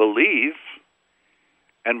did believe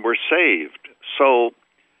and were saved. So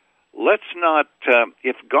let's not,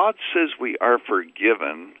 if God says we are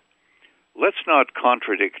forgiven, let's not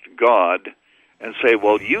contradict God and say,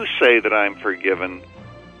 well, you say that I'm forgiven,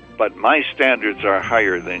 but my standards are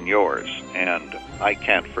higher than yours, and I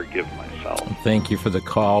can't forgive myself. Thank you for the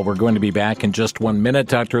call. We're going to be back in just 1 minute.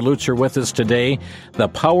 Dr. Lutzer with us today. The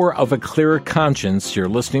power of a clear conscience. You're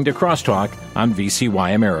listening to Crosstalk on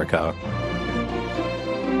VCY America.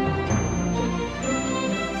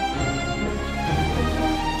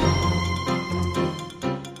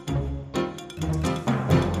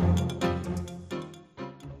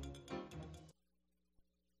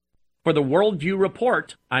 For the Worldview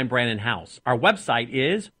Report, I'm Brandon House. Our website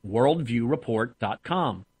is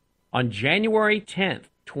worldviewreport.com. On January 10th,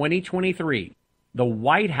 2023, the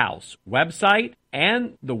White House website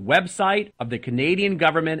and the website of the Canadian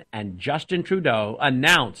government and Justin Trudeau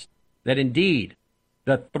announced that indeed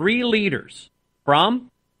the three leaders from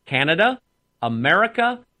Canada,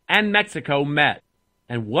 America, and Mexico met.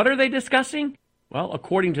 And what are they discussing? Well,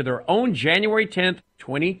 according to their own January 10th,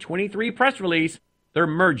 2023 press release, they're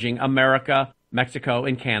merging America, Mexico,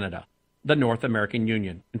 and Canada, the North American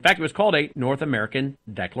Union. In fact, it was called a North American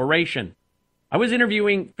Declaration. I was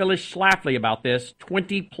interviewing Phyllis Schlafly about this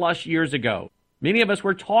 20-plus years ago. Many of us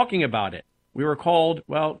were talking about it. We were called,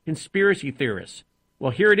 conspiracy theorists.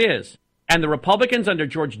 Well, here it is. And the Republicans under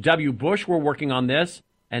George W. Bush were working on this,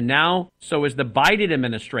 and now so is the Biden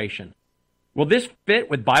administration. Will this fit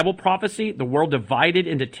with Bible prophecy, the world divided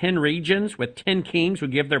into 10 regions with 10 kings who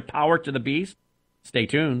give their power to the beast? Stay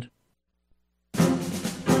tuned.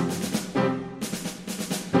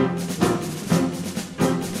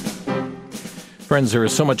 Friends, there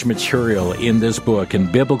is so much material in this book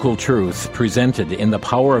and biblical truth presented in The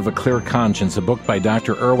Power of a Clear Conscience, a book by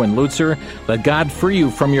Dr. Erwin Lutzer. Let God free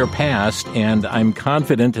you from your past, and I'm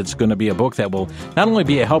confident it's going to be a book that will not only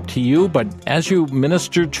be a help to you, but as you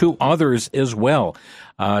minister to others as well.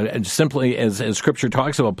 Simply as Scripture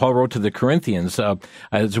talks about, Paul wrote to the Corinthians,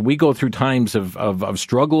 as we go through times of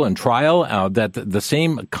struggle and trial, that the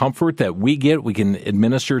same comfort that we get, we can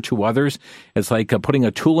administer to others. It's like putting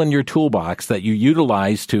a tool in your toolbox that you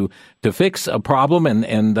utilize to fix a problem,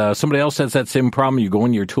 and somebody else has that same problem. You go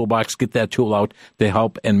in your toolbox, get that tool out to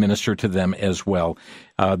help and minister to them as well.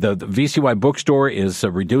 The VCY bookstore is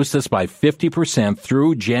reduced this by 50%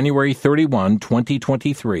 through January 31,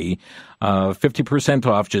 2023. 50%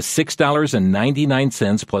 off, just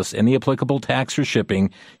 $6.99 plus any applicable tax or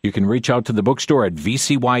shipping. You can reach out to the bookstore at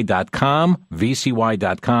vcy.com,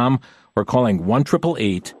 or calling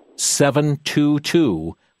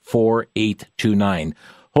 1-888-722-4829.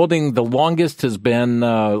 Holding the longest has been,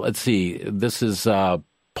 this is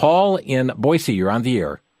Paul in Boise. You're on the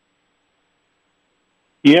air.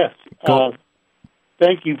 Yes.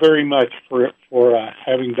 Thank you very much for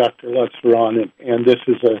having Dr. Lutzer on, and this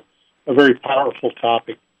is a very powerful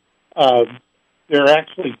topic. There are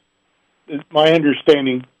actually, my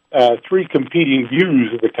understanding, three competing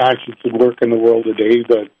views of the conscience at work in the world today.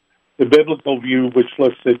 The biblical view, which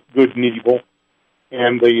looks at good and evil,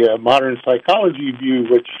 and the modern psychology view,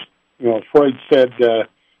 which, Freud said as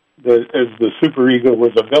the superego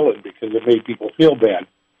was a villain because it made people feel bad.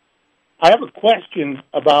 I have a question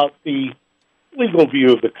about the legal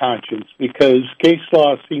view of the conscience, because case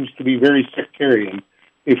law seems to be very sectarian.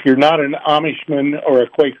 If you're not an Amishman or a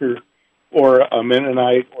Quaker or a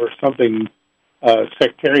Mennonite or something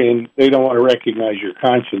sectarian, they don't want to recognize your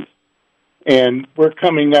conscience. And we're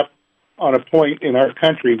coming up on a point in our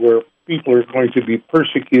country where people are going to be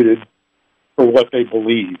persecuted for what they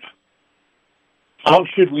believe. How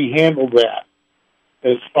should we handle that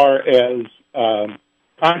as far as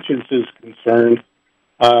conscience is concerned?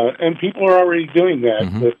 And people are already doing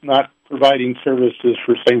that with not providing services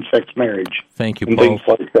for same-sex marriage. Thank you, and Paul. Things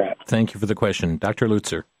like that. Thank you for the question. Dr.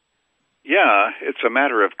 Lutzer. Yeah, it's a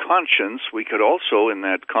matter of conscience. We could also, in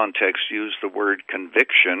that context, use the word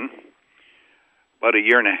conviction. About a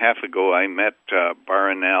year and a half ago, I met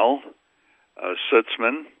Baranelle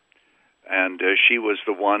Sutzman, and she was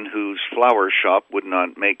the one whose flower shop would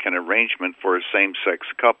not make an arrangement for a same-sex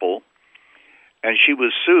couple. And she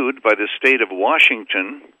was sued by the state of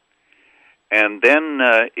Washington, and then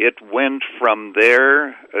it went from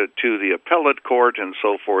there to the appellate court and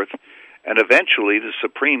so forth, and eventually the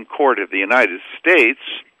Supreme Court of the United States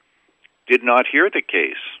did not hear the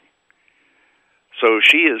case. So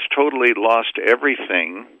she has totally lost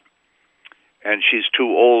everything, and she's too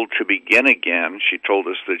old to begin again. She told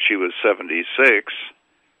us that she was 76.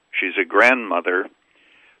 She's a grandmother.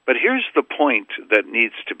 But here's the point that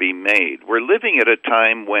needs to be made. We're living at a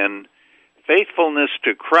time when faithfulness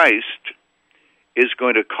to Christ is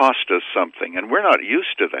going to cost us something, and we're not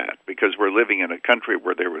used to that because we're living in a country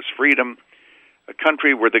where there was freedom, a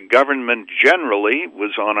country where the government generally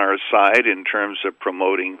was on our side in terms of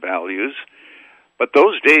promoting values, but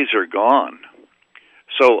those days are gone.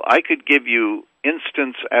 So I could give you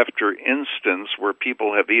instance after instance where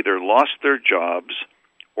people have either lost their jobs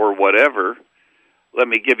or whatever. Let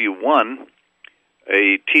me give you one.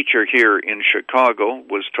 A teacher here in Chicago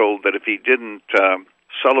was told that if he didn't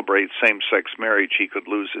celebrate same-sex marriage, he could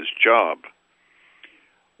lose his job.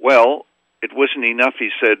 Well, it wasn't enough, he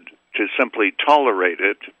said, to simply tolerate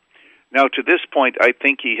it. Now, to this point, I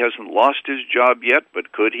think he hasn't lost his job yet,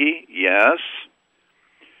 but could he? Yes.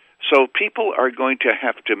 So people are going to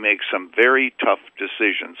have to make some very tough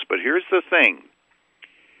decisions. But here's the thing.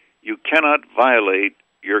 You cannot violate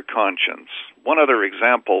your conscience. One other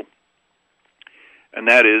example, and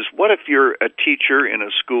that is, what if you're a teacher in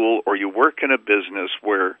a school or you work in a business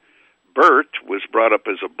where Bert was brought up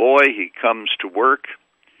as a boy, he comes to work,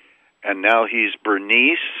 and now he's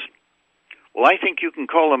Bernice? Well, I think you can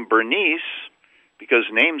call him Bernice because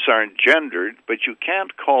names aren't gendered, but you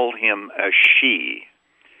can't call him a she.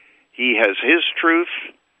 He has his truth,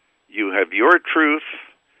 you have your truth.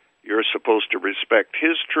 You're supposed to respect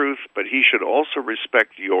his truth, but he should also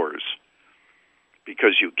respect yours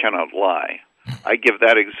because you cannot lie. I give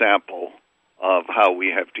that example of how we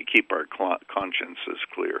have to keep our consciences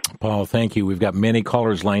clear. Paul, thank you. We've got many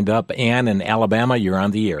callers lined up. Ann in Alabama, you're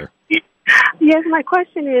on the air. Yes, my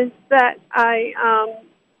question is that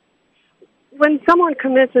when someone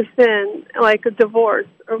commits a sin, like a divorce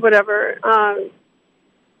or whatever,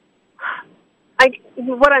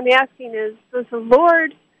 what I'm asking is, does the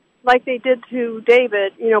Lord, like they did to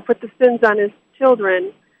David, put the sins on his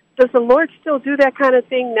children. Does the Lord still do that kind of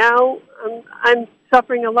thing now? I'm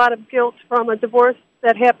suffering a lot of guilt from a divorce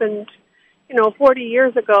that happened, 40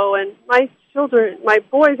 years ago, and my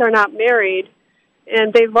boys are not married,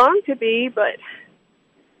 and they long to be, but...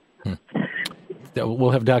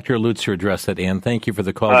 We'll have Dr. Lutzer address that, Ann. Thank you for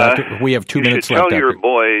the call. We have 2 minutes left. You should tell your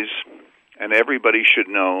boys, and everybody should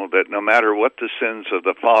know, that no matter what the sins of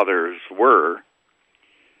the fathers were,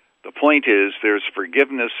 the point is there's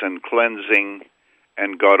forgiveness and cleansing,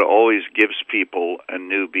 and God always gives people a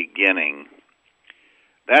new beginning.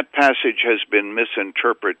 That passage has been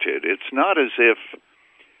misinterpreted. It's not as if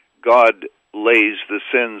God lays the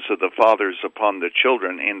sins of the fathers upon the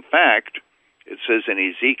children. In fact, it says in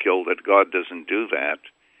Ezekiel that God doesn't do that.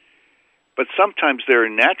 But sometimes there are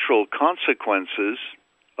natural consequences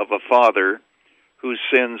of a father whose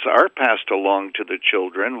sins are passed along to the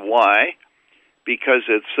children. Why? Because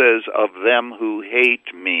it says, of them who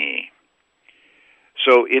hate me.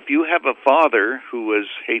 So if you have a father who is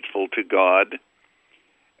hateful to God,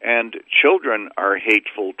 and children are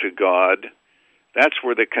hateful to God, that's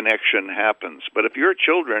where the connection happens. But if your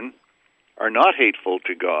children are not hateful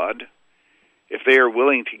to God, if they are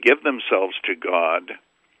willing to give themselves to God,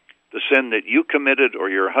 the sin that you committed or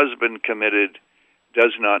your husband committed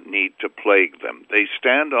does not need to plague them. They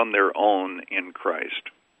stand on their own in Christ.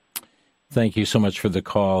 Thank you so much for the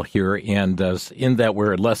call here. And in that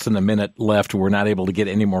we're less than a minute left, we're not able to get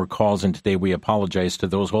any more calls in today. We apologize to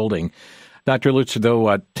those holding. Dr. Lutzer,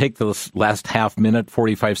 though, take the last half minute,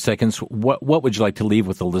 45 seconds. What would you like to leave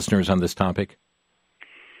with the listeners on this topic?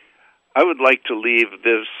 I would like to leave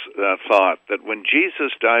this thought that when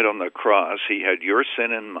Jesus died on the cross, he had your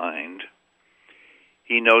sin in mind.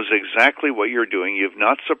 He knows exactly what you're doing. You've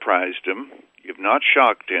not surprised him. You've not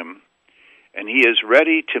shocked him. And he is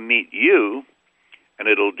ready to meet you, and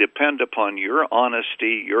it'll depend upon your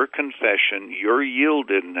honesty, your confession, your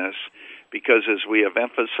yieldedness, because as we have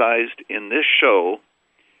emphasized in this show,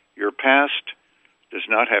 your past does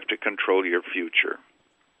not have to control your future.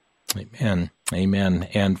 Amen. Amen.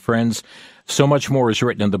 And friends, so much more is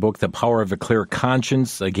written in the book, The Power of a Clear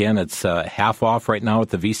Conscience. Again, it's half off right now at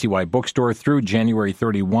the VCY bookstore through January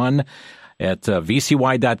 31 at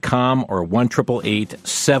vcy.com or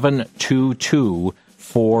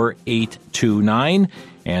 1-888-722-4829.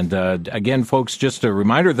 And again, folks, just a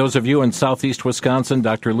reminder, those of you in southeast Wisconsin,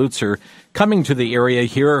 Dr. Lutzer coming to the area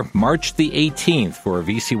here March the 18th for a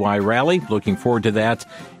VCY rally. Looking forward to that.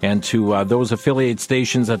 And to those affiliate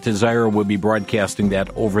stations that desire, will be broadcasting that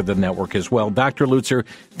over the network as well. Dr. Lutzer,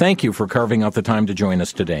 thank you for carving out the time to join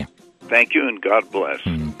us today. Thank you, and God bless.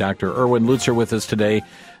 Dr. Erwin Lutzer with us today.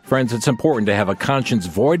 Friends, it's important to have a conscience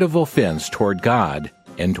void of offense toward God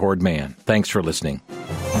and toward man. Thanks for listening.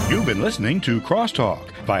 You've been listening to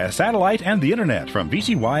Crosstalk via satellite and the internet from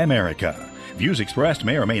VCY America. Views expressed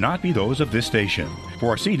may or may not be those of this station.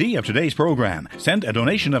 For a CD of today's program, send a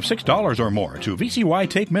donation of $6 or more to VCY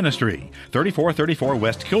Take Ministry, 3434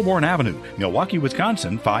 West Kilbourne Avenue, Milwaukee,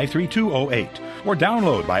 Wisconsin, 53208, or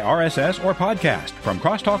download by RSS or podcast from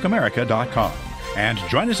crosstalkamerica.com. And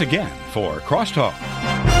join us again for Crosstalk.